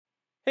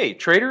Hey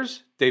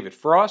traders, David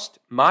Frost,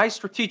 my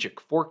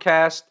strategic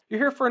forecast. You're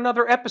here for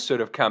another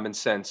episode of Common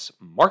Sense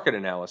Market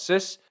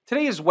Analysis.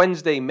 Today is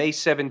Wednesday, May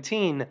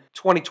 17,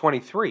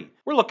 2023.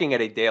 We're looking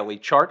at a daily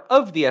chart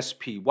of the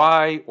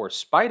SPY or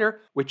Spider,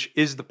 which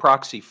is the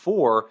proxy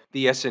for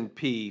the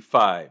S&P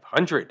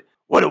 500.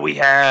 What do we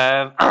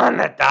have on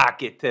the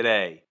docket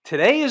today?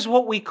 Today is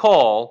what we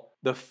call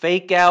the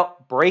fake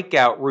out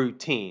breakout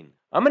routine.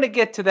 I'm going to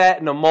get to that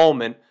in a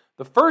moment.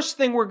 The first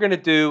thing we're going to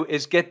do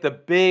is get the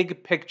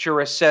big picture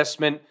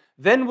assessment.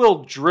 Then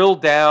we'll drill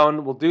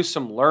down. We'll do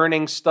some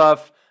learning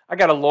stuff. I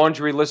got a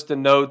laundry list of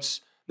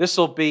notes. This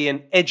will be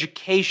an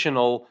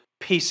educational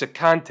piece of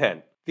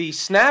content. The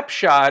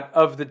snapshot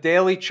of the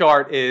daily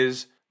chart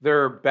is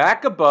they're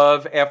back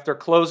above after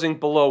closing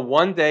below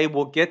 1 day.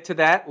 We'll get to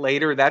that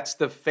later. That's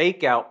the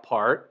fake out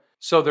part.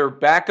 So they're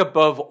back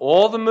above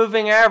all the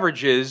moving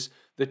averages.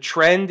 The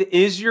trend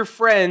is your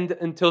friend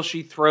until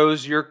she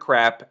throws your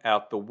crap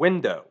out the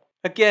window.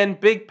 Again,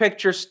 big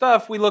picture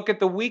stuff. We look at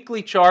the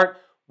weekly chart.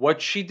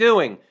 What's she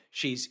doing?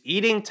 She's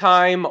eating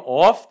time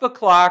off the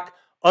clock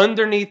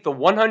underneath the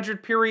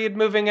 100 period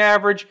moving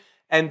average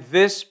and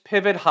this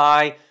pivot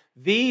high.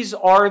 These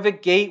are the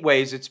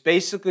gateways. It's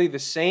basically the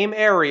same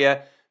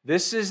area.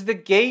 This is the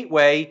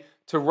gateway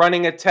to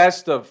running a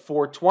test of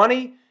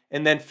 420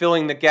 and then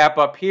filling the gap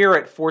up here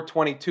at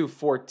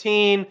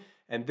 422.14.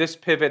 And this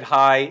pivot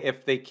high,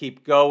 if they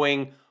keep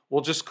going, we'll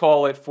just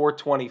call it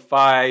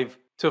 425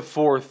 to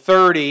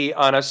 430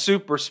 on a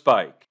super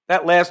spike.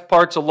 That last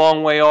part's a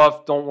long way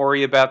off. Don't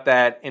worry about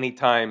that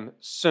anytime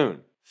soon.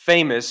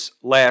 Famous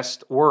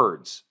last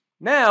words.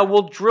 Now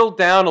we'll drill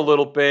down a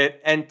little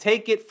bit and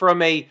take it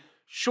from a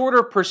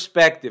shorter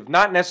perspective,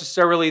 not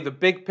necessarily the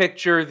big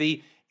picture,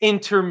 the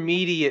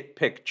intermediate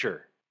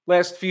picture.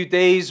 Last few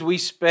days we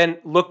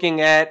spent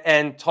looking at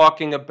and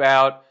talking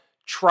about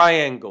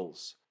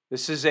triangles.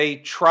 This is a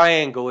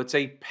triangle. It's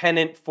a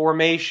pennant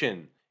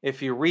formation.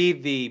 If you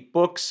read the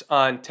books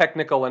on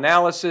technical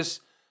analysis,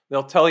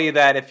 they'll tell you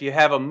that if you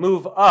have a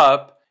move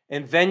up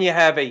and then you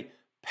have a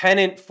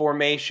pennant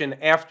formation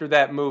after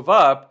that move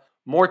up,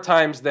 more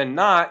times than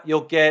not, you'll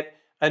get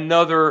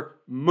another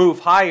move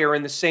higher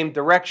in the same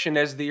direction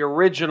as the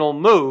original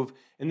move,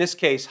 in this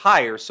case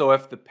higher. So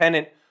if the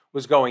pennant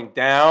was going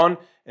down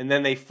and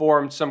then they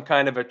formed some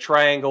kind of a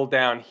triangle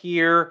down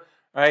here,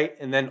 right?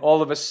 And then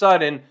all of a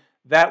sudden,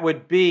 that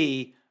would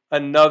be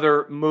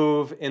another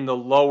move in the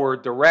lower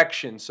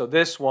direction. So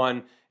this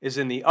one is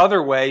in the other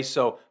way.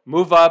 So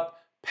move up,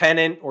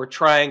 pennant or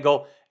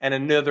triangle, and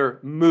another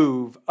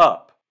move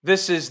up.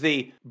 This is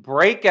the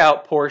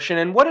breakout portion.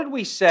 And what did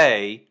we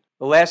say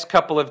the last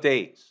couple of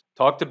days?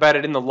 Talked about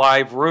it in the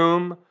live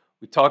room.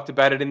 We talked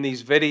about it in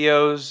these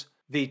videos.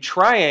 The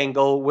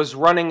triangle was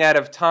running out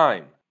of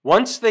time.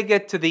 Once they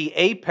get to the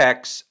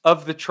apex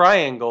of the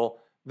triangle,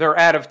 they're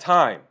out of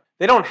time.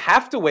 They don't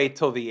have to wait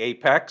till the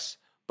apex.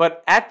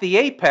 But at the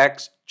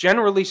apex,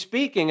 generally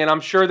speaking, and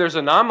I'm sure there's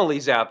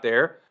anomalies out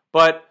there,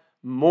 but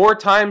more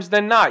times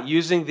than not,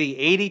 using the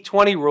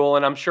 80-20 rule,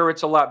 and I'm sure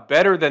it's a lot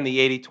better than the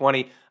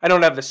 80-20. I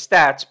don't have the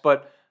stats,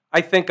 but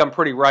I think I'm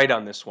pretty right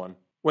on this one.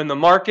 When the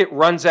market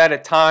runs out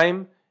of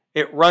time,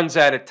 it runs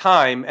out of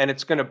time, and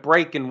it's going to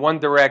break in one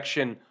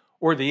direction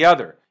or the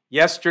other.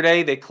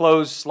 Yesterday, they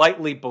closed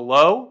slightly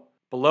below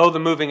the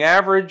moving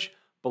average,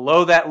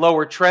 below that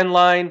lower trend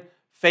line,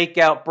 fake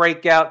out,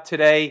 breakout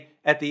today.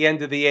 At the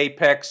end of the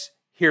apex,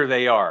 here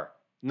they are.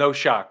 No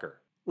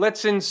shocker.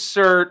 Let's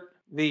insert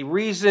the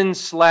reason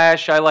 /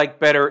 I like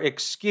better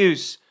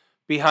excuse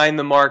behind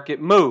the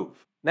market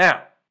move.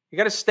 Now, you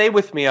got to stay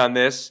with me on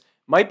this.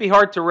 Might be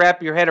hard to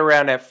wrap your head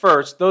around at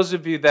first. Those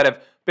of you that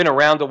have been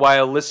around a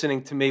while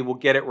listening to me will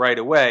get it right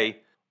away.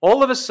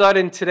 All of a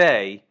sudden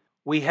today,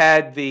 we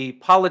had the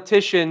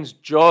politicians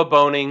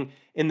jawboning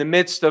in the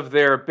midst of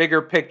their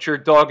bigger picture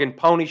dog and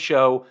pony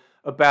show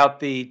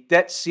about the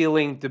debt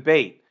ceiling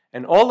debate.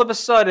 And all of a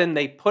sudden,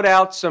 they put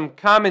out some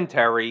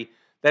commentary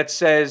that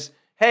says,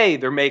 hey,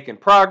 they're making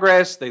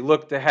progress. They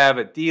look to have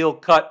a deal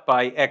cut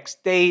by X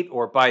date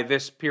or by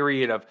this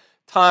period of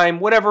time,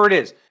 whatever it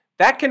is.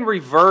 That can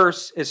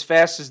reverse as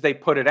fast as they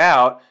put it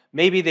out.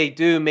 Maybe they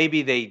do,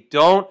 maybe they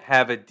don't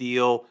have a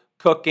deal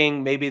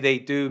cooking. Maybe they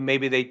do,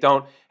 maybe they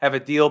don't have a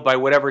deal by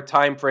whatever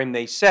time frame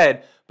they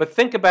said. But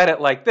think about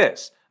it like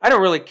this. I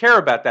don't really care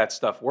about that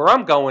stuff. Where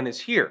I'm going is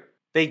here.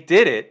 They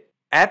did it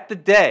at the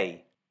day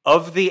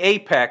of the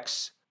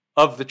apex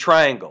of the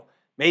triangle.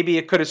 Maybe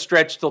it could have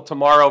stretched till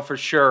tomorrow for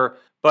sure,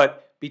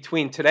 but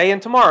between today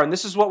and tomorrow, and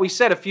this is what we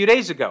said a few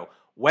days ago,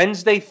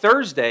 Wednesday,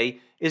 Thursday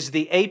is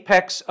the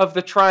apex of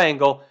the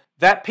triangle.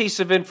 That piece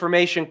of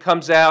information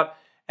comes out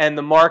and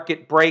the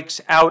market breaks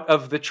out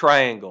of the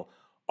triangle.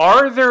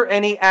 Are there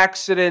any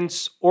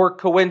accidents or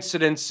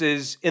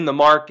coincidences in the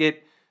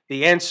market?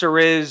 The answer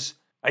is,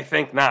 I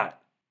think not.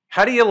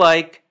 How do you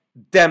like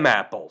dem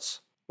apples?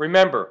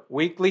 Remember,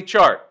 weekly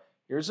chart.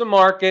 Here's a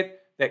market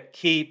that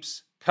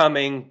keeps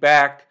coming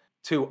back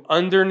to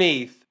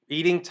underneath,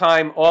 eating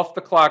time off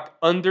the clock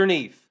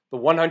underneath the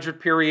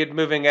 100 period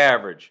moving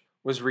average.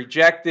 Was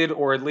rejected,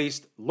 or at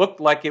least looked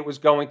like it was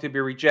going to be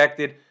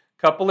rejected a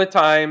couple of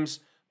times,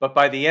 but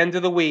by the end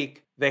of the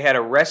week, they had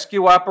a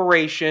rescue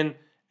operation,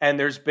 and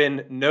there's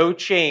been no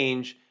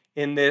change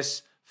in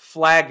this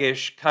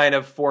flaggish kind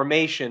of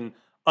formation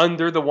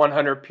under the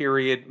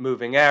 100-period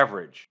moving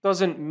average.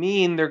 Doesn't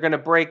mean they're going to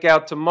break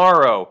out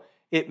tomorrow.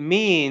 It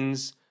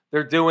means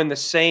they're doing the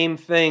same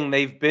thing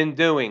they've been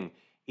doing,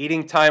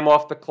 eating time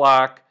off the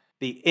clock.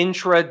 The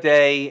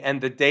intraday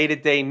and the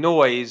day-to-day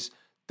noise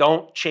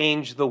don't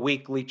change the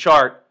weekly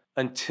chart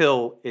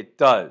until it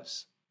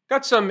does.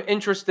 Got some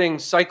interesting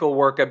cycle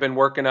work I've been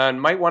working on.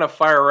 Might want to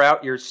fire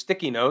out your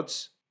sticky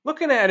notes.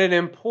 Looking at an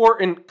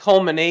important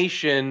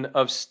culmination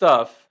of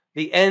stuff,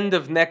 the end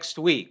of next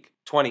week.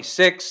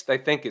 26th, I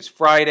think, is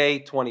Friday.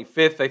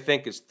 25th, I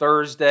think, is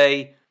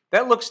Thursday.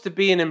 That looks to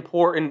be an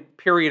important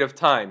period of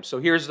time. So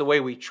here's the way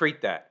we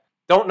treat that.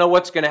 Don't know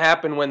what's going to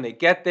happen when they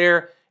get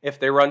there. If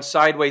they run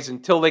sideways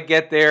until they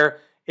get there,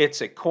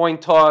 it's a coin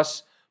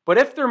toss. But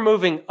if they're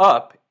moving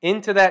up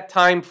into that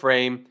time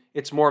frame,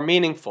 it's more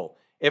meaningful.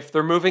 If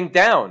they're moving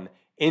down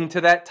into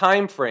that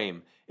time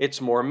frame, it's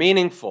more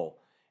meaningful.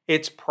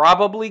 It's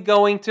probably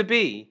going to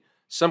be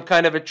some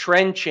kind of a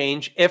trend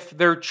change if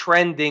they're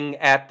trending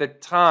at the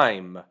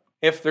time.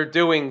 If they're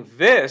doing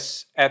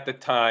this at the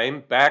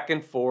time, back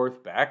and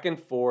forth, back and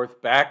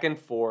forth, back and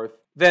forth,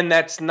 then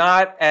that's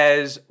not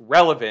as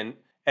relevant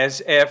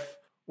as if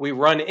we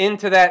run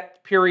into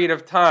that period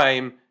of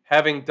time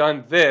having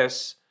done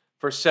this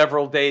for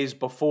several days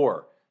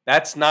before.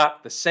 That's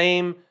not the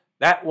same.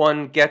 That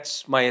one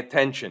gets my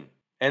attention.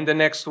 End of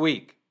next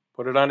week.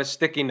 Put it on a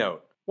sticky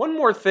note. One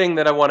more thing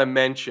that I want to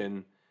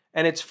mention,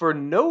 and it's for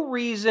no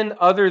reason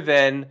other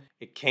than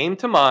it came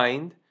to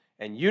mind,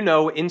 and you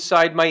know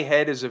inside my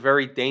head is a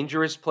very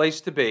dangerous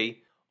place to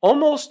be.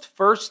 Almost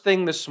first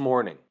thing this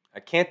morning, I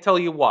can't tell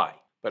you why,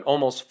 but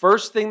almost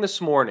first thing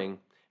this morning,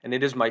 and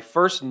it is my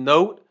first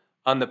note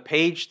on the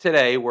page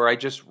today where I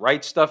just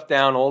write stuff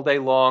down all day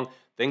long,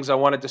 things I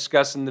want to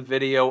discuss in the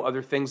video,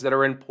 other things that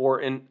are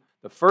important.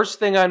 The first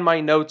thing on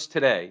my notes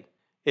today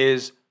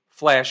is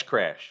flash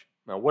crash.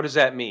 Now, what does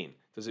that mean?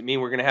 Does it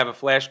mean we're going to have a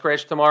flash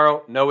crash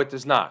tomorrow? No, it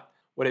does not.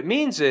 What it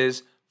means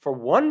is, for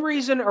one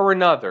reason or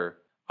another,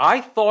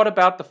 I thought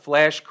about the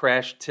flash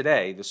crash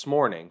today, this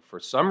morning, for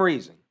some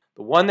reason.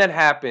 The one that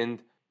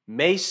happened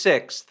May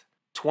 6th,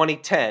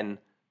 2010,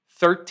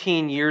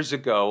 13 years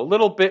ago, a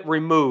little bit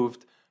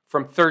removed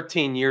from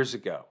 13 years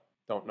ago.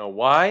 Don't know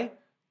why.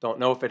 Don't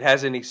know if it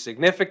has any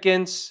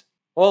significance.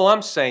 All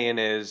I'm saying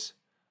is,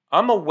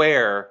 I'm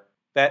aware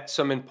that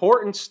some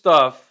important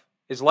stuff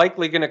is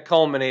likely going to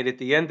culminate at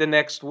the end of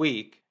next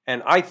week,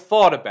 and I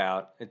thought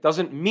about, it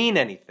doesn't mean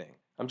anything.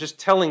 I'm just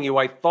telling you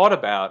I thought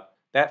about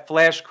that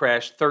flash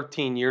crash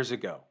 13 years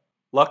ago.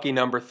 Lucky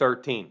number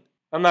 13.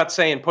 I'm not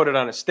saying put it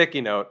on a sticky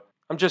note.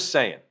 I'm just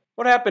saying.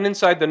 What happened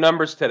inside the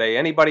numbers today?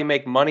 Anybody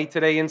make money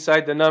today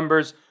inside the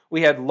numbers?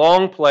 We had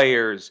long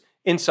players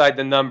inside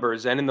the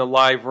numbers and in the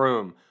live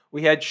room.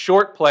 We had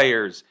short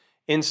players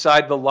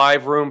inside the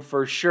live room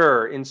for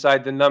sure,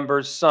 inside the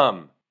numbers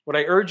some. What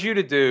I urge you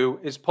to do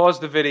is pause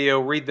the video,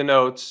 read the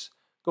notes,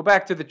 go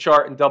back to the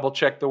chart and double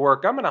check the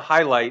work. I'm going to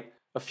highlight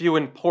a few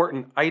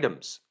important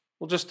items.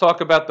 We'll just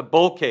talk about the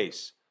bull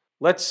case.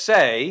 Let's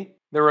say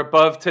they're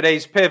above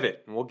today's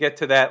pivot, and we'll get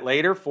to that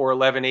later.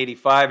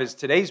 411.85 is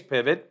today's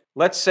pivot.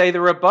 Let's say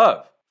they're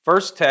above.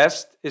 First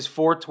test is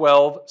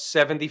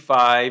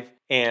 412.75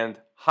 and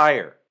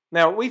higher.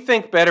 Now, we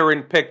think better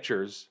in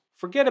pictures.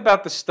 Forget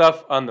about the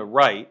stuff on the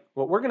right.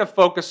 What we're going to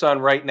focus on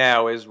right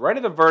now is right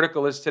of the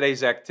vertical is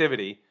today's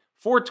activity.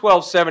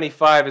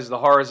 412.75 is the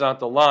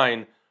horizontal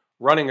line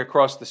running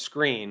across the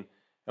screen.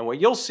 And what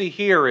you'll see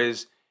here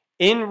is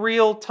in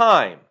real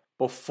time,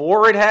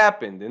 before it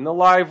happened in the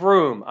live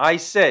room, I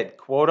said,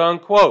 quote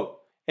unquote,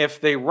 if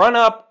they run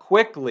up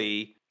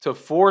quickly to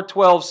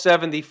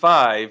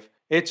 412.75,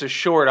 it's a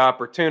short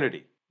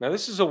opportunity. Now,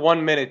 this is a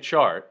 1-minute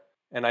chart,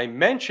 and I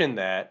mentioned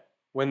that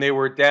when they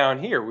were down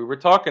here. We were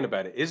talking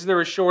about it. Is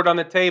there a short on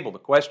the table? The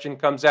question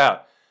comes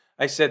out.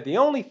 I said the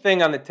only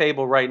thing on the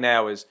table right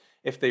now is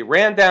if they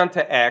ran down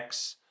to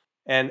X,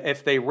 and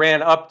if they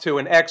ran up to,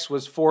 and X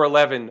was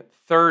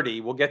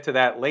 411.30, we'll get to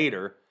that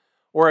later,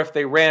 or if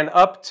they ran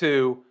up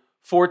to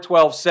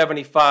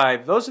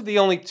 412.75, those are the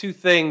only two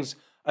things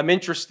I'm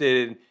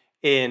interested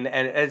in,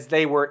 and as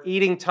they were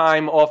eating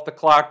time off the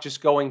clock,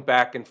 just going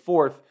back and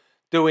forth,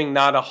 doing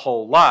not a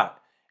whole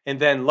lot. And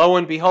then lo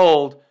and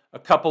behold, a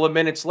couple of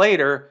minutes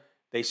later,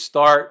 they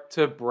start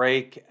to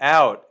break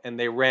out, and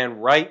they ran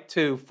right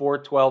to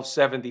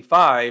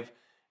 412.75,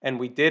 and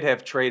we did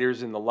have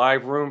traders in the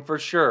live room for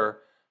sure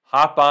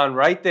hop on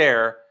right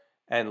there,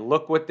 and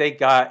look what they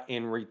got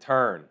in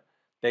return.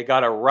 They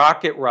got a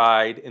rocket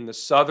ride in the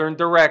southern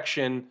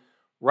direction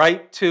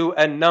right to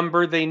a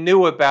number they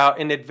knew about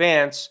in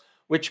advance,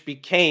 which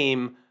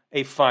became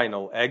a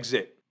final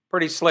exit.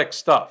 Pretty slick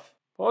stuff.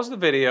 Pause the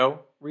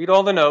video, read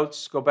all the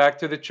notes, go back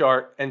to the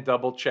chart, and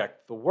double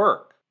check the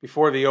work.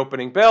 Before the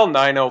opening bell,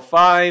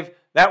 9:05,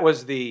 that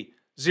was the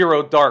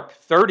zero dark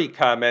 30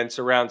 comments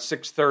around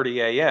 6:30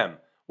 a.m.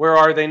 Where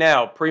are they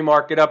now?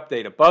 Pre-market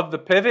update. Above the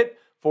pivot,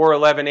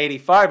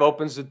 411.85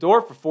 opens the door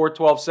for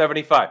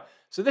 412.75.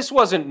 So this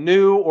wasn't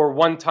new or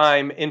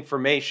one-time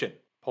information.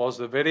 Pause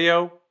the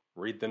video,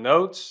 read the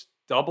notes,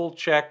 double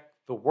check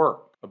the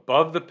work.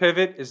 Above the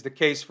pivot is the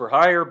case for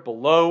higher,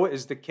 below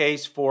is the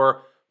case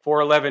for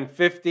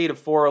 411.50 to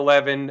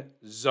 411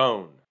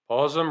 zone.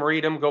 Pause them,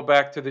 read them, go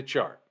back to the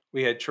chart.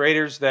 We had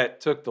traders that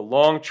took the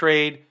long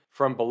trade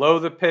from below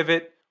the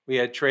pivot. We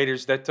had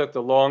traders that took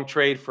the long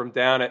trade from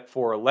down at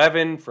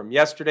 411 from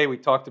yesterday. We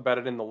talked about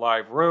it in the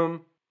live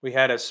room. We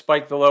had a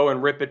spike the low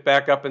and rip it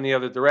back up in the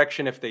other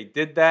direction. If they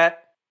did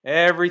that,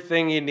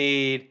 everything you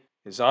need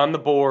is on the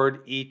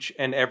board each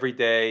and every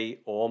day,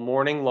 all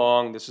morning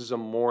long. This is a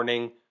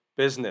morning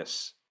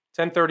business.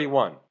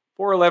 1031.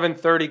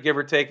 411.30, give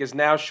or take, is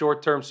now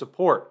short-term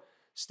support.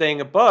 Staying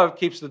above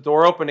keeps the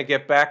door open to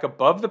get back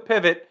above the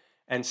pivot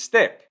and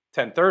stick.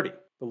 1030.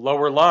 The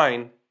lower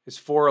line is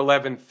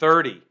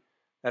 411.30.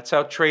 That's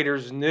how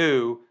traders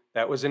knew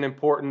that was an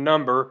important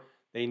number.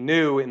 They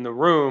knew in the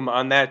room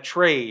on that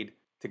trade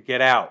to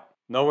get out.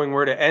 Knowing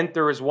where to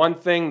enter is one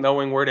thing,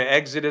 knowing where to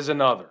exit is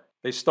another.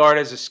 They start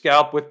as a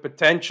scalp with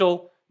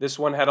potential. This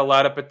one had a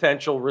lot of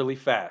potential really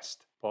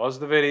fast. Pause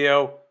the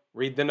video,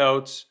 read the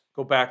notes,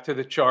 go back to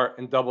the chart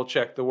and double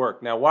check the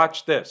work. Now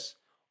watch this.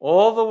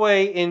 All the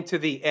way into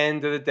the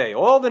end of the day.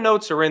 All the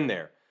notes are in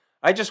there.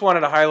 I just wanted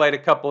to highlight a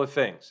couple of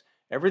things.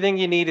 Everything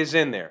you need is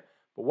in there.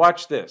 But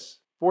watch this.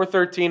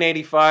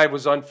 413.85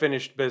 was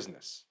unfinished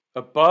business.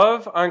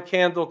 Above on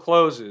candle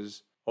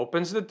closes,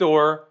 opens the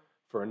door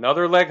for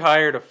another leg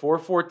higher to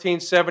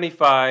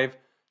 414.75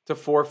 to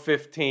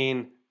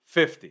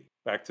 415.50.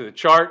 Back to the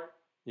chart.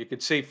 You can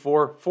see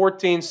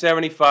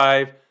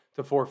 414.75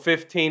 to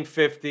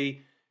 415.50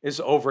 is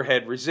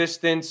overhead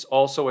resistance,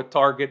 also a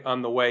target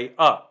on the way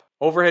up.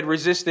 Overhead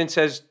resistance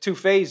has two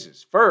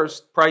phases.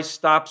 First, price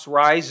stops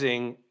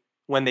rising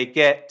when they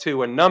get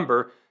to a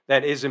number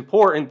that is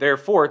important,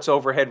 therefore it's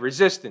overhead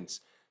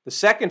resistance. The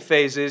second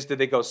phase is, do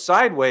they go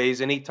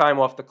sideways any time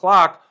off the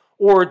clock,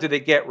 or do they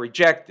get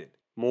rejected?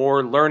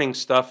 More learning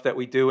stuff that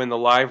we do in the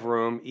live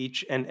room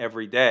each and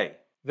every day.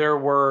 There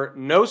were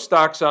no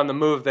stocks on the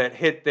move that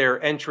hit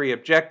their entry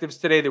objectives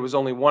today. There was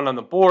only one on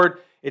the board.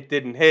 It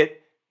didn't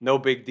hit. No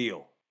big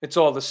deal. It's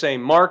all the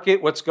same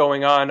market. What's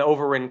going on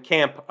over in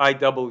Camp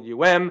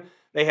IWM?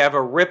 They have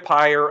a rip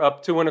higher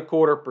up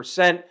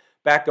 2.25%,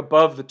 back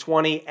above the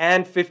 20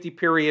 and 50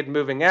 period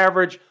moving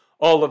average.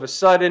 All of a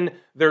sudden,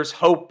 there's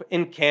hope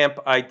in Camp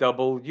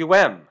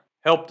IWM.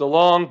 Helped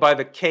along by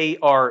the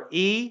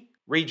KRE,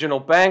 regional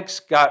banks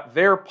got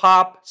their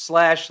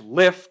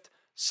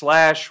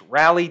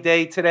pop/lift/rally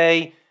day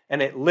today,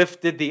 and it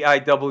lifted the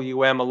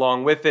IWM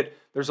along with it.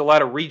 There's a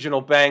lot of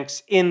regional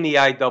banks in the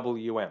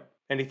IWM.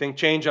 Anything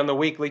change on the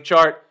weekly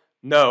chart?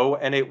 No,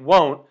 and it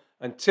won't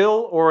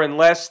until or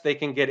unless they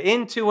can get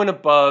into and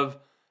above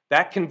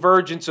that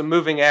convergence of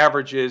moving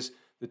averages,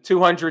 the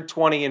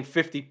 220 and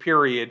 50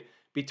 period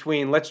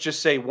between, let's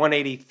just say,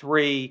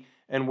 183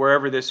 and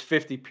wherever this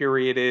 50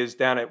 period is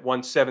down at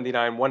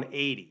 179,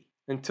 180.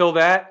 Until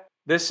that,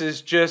 this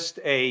is just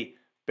a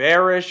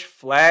bearish,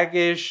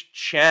 flaggish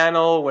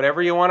channel,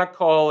 whatever you want to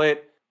call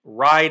it,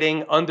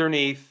 riding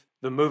underneath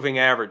the moving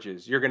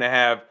averages. You're going to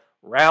have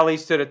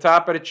rallies to the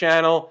top of the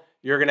channel,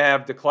 you're going to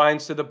have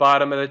declines to the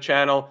bottom of the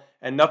channel,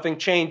 and nothing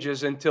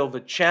changes until the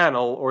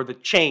channel or the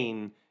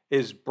chain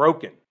is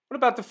broken. What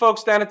about the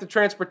folks down at the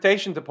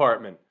transportation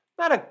department?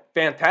 Not a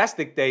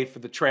fantastic day for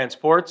the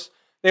transports.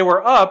 They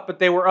were up, but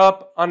they were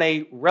up on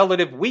a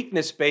relative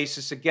weakness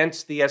basis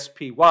against the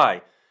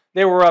SPY.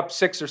 They were up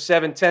 6 or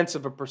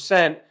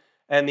 0.7%,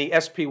 and the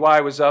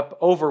SPY was up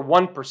over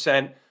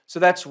 1%, so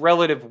that's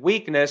relative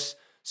weakness.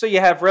 So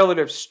you have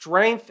relative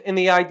strength in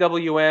the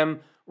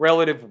IWM,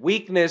 relative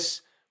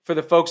weakness for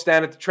the folks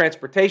down at the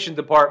transportation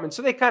department,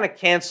 so they kind of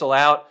cancel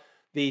out.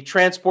 The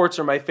transports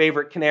are my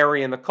favorite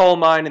canary in the coal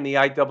mine, and the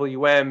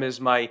IWM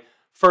is my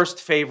first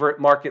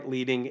favorite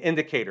market-leading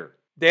indicator.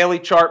 Daily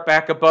chart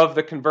back above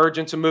the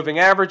convergence of moving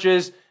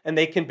averages, and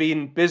they can be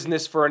in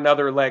business for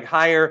another leg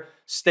higher,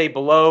 stay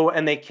below,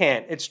 and they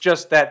can't. It's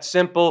just that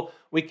simple.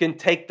 We can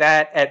take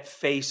that at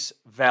face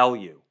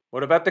value.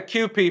 What about the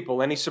Q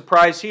people? Any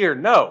surprise here?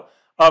 No.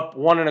 Up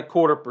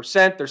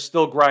 1.25%. They're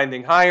still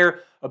grinding higher.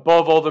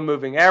 Above all the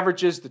moving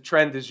averages, the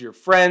trend is your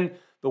friend.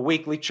 The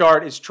weekly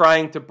chart is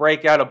trying to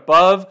break out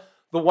above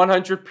the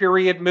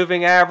 100-period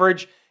moving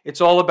average.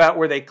 It's all about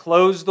where they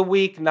close the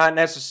week, not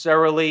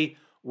necessarily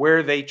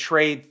where they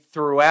trade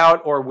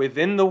throughout or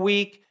within the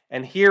week.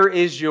 And here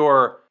is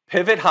your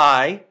pivot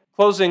high,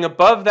 closing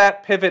above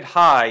that pivot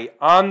high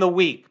on the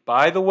week,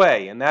 by the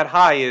way, and that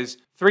high is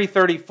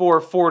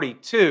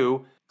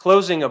 334.42.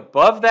 Closing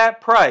above that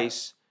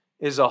price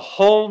is a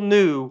whole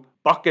new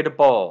bucket of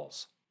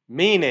balls,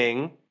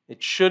 meaning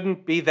it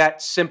shouldn't be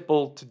that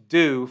simple to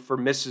do for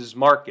Mrs.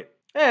 Market.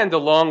 And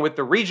along with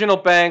the regional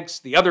banks,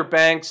 the other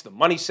banks, the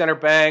money center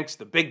banks,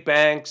 the big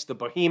banks, the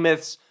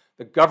behemoths,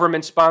 the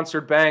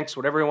government-sponsored banks,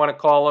 whatever you want to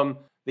call them,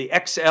 the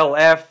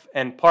XLF,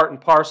 and part and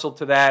parcel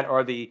to that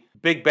are the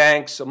big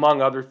banks,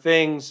 among other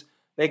things.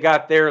 They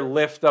got their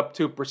lift up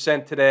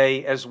 2%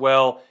 today as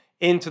well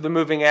into the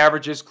moving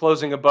averages,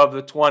 closing above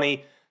the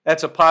 20.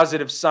 That's a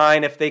positive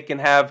sign if they can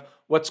have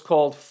what's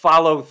called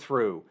follow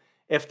through.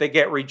 If they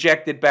get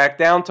rejected back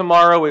down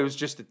tomorrow, it was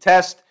just a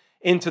test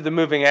into the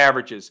moving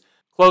averages.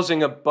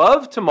 Closing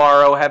above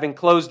tomorrow, having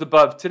closed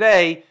above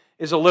today,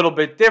 is a little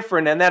bit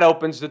different, and that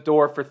opens the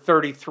door for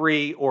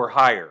 33 or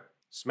higher.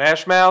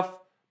 Smashmouth,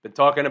 been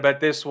talking about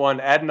this one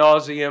ad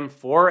nauseum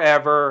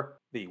forever.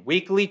 The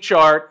weekly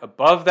chart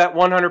above that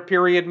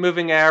 100-period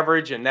moving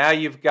average, and now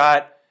you've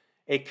got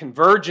a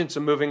convergence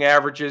of moving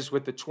averages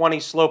with the 20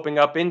 sloping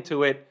up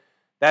into it.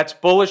 That's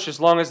bullish as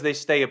long as they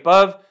stay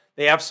above.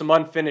 They have some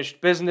unfinished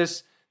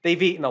business.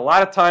 They've eaten a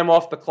lot of time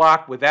off the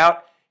clock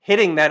without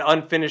hitting that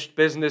unfinished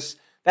business.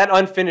 That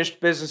unfinished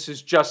business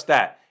is just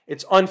that.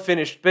 It's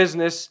unfinished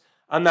business.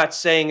 I'm not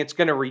saying it's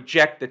going to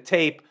reject the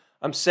tape.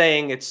 I'm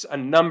saying it's a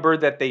number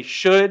that they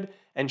should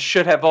and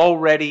should have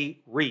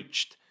already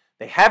reached.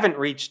 They haven't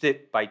reached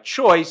it by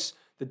choice.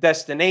 The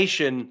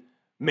destination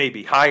may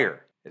be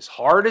higher. As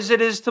hard as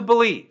it is to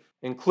believe,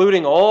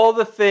 including all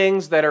the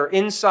things that are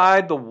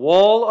inside the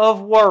wall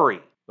of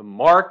worry, the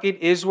market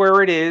is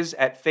where it is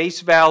at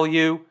face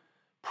value.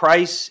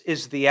 Price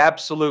is the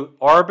absolute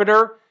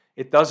arbiter.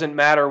 It doesn't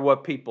matter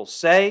what people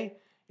say.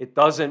 It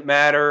doesn't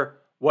matter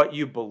what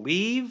you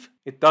believe.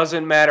 It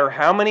doesn't matter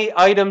how many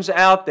items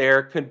out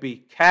there could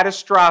be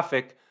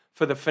catastrophic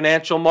for the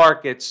financial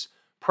markets.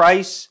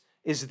 Price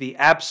is the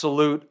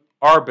absolute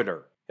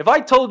arbiter. If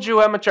I told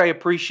you how much I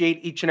appreciate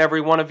each and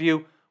every one of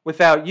you,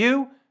 without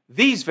you,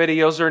 these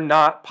videos are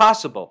not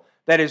possible.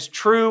 That is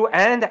true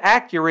and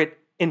accurate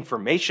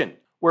information.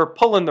 We're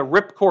pulling the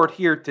ripcord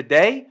here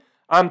today.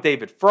 I'm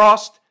David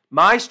Frost,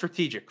 my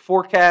strategic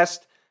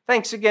forecast.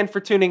 Thanks again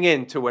for tuning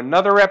in to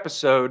another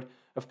episode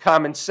of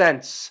Common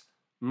Sense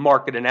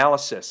Market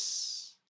Analysis.